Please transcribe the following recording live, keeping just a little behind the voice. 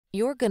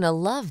You're gonna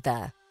love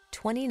the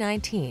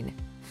 2019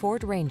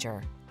 Ford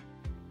Ranger.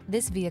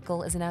 This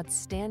vehicle is an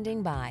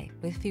outstanding buy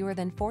with fewer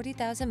than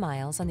 40,000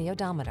 miles on the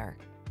odometer.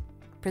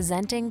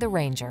 Presenting the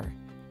Ranger.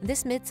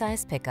 This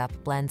midsize pickup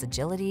blends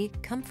agility,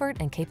 comfort,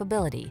 and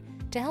capability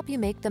to help you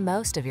make the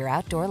most of your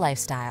outdoor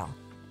lifestyle.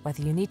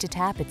 Whether you need to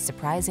tap its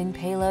surprising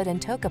payload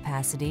and tow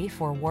capacity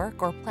for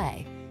work or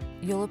play,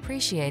 you'll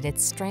appreciate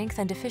its strength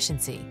and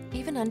efficiency,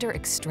 even under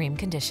extreme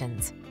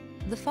conditions.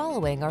 The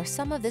following are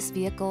some of this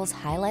vehicle's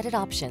highlighted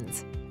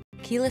options: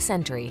 keyless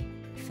entry,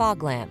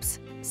 fog lamps,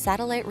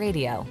 satellite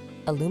radio,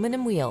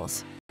 aluminum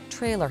wheels,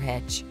 trailer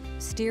hitch,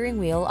 steering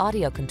wheel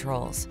audio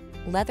controls,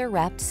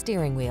 leather-wrapped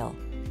steering wheel,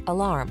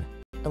 alarm,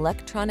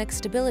 electronic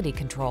stability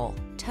control,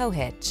 tow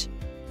hitch.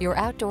 Your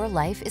outdoor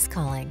life is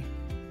calling.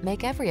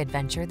 Make every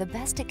adventure the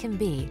best it can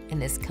be in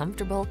this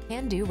comfortable,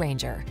 can-do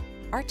Ranger.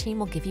 Our team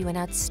will give you an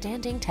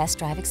outstanding test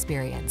drive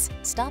experience.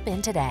 Stop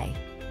in today.